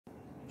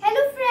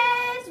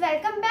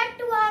Welcome back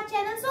to our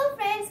channel. So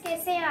friends,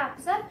 कैसे हैं आप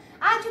सब।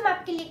 आज हम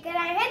आपके लेकर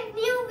आए हैं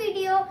न्यू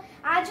वीडियो।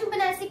 आज हम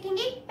बना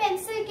सीखेंगे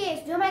पेंसिल केस,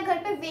 जो हमारे घर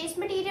पे वेस्ट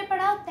मटेरियल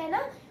पड़ा होता है ना,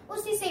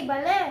 उसी से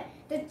बना है।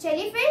 तो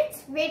चलिए फ्रेंड्स,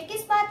 वेट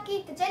किस बात की,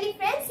 तो चलिए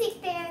फ्रेंड्स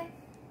सीखते हैं।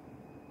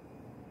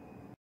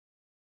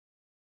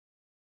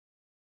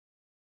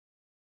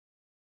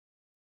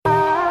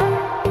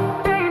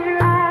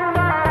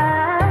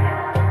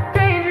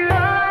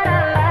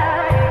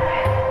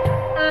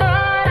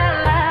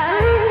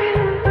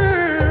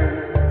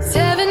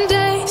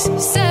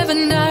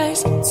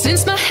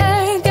 Since my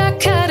hair got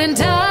cut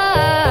and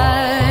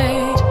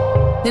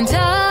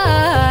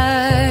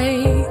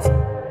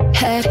I've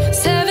had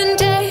 7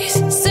 days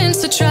since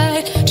I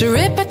tried to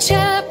rip a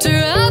chapter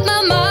out my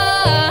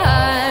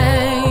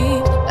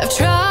mind. I've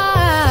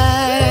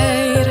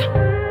tried,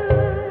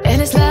 and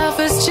his laugh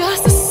is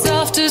just as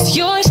soft as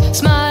yours,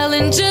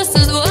 smiling just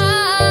as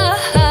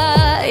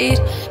wide.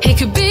 He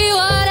could be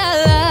what I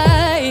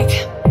like,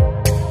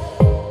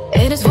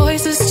 and his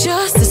voice is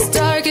just as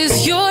dark as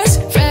yours.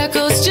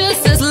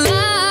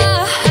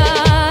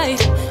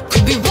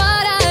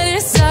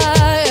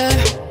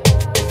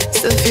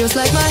 Feels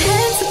like my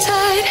hands are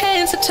tied,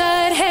 hands are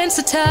tied, hands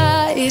are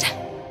tied.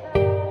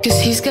 'Cause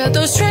he's got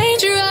those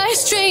stranger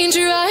eyes,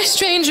 stranger eyes,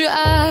 stranger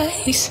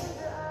eyes.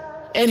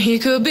 And he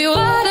could be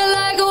what I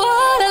like,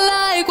 what I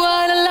like,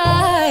 what I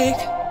like.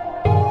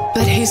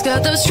 But he's got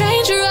those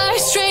stranger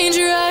eyes,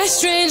 stranger eyes,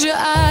 stranger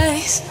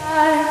eyes.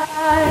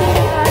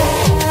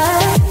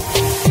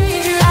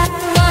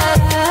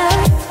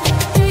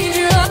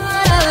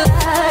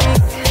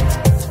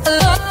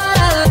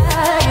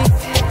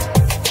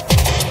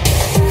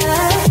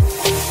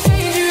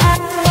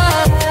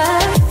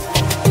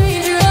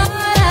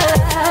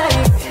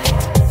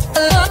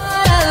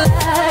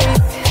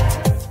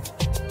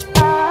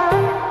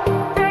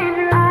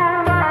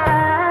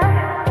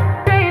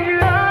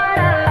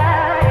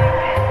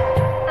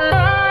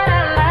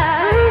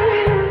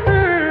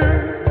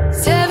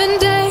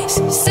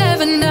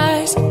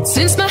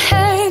 Since my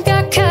hair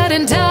got cut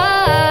and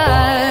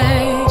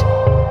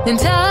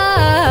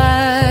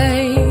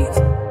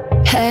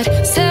I've had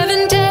 7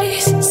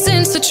 days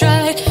since I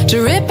tried to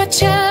rip a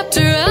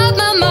chapter out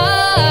my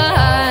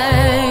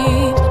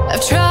mind.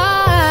 I've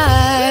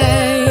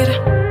tried,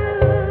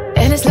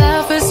 and his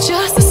laugh is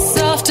just as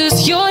soft as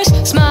yours,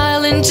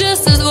 smiling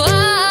just as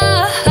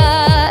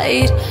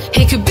wide.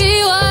 He could be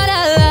what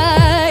I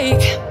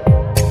like,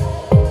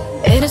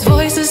 and his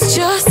voice is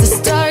just as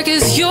dark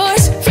as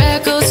yours,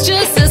 freckles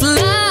just as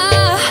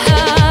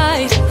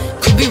light.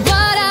 Could be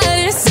what I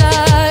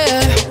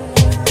desire.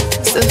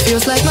 Still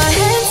feels like my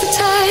hands are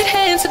tied,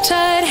 hands are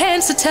tied,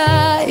 hands are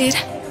tied.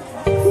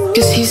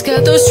 'Cause he's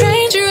got those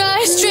stranger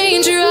eyes,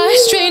 stranger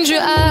eyes, stranger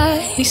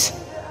eyes.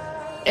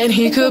 And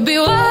he could be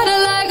what I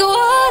like,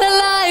 what I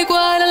like,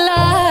 what I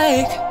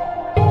like.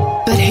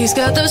 But he's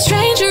got those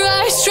stranger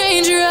eyes,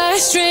 stranger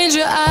eyes,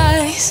 stranger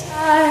eyes.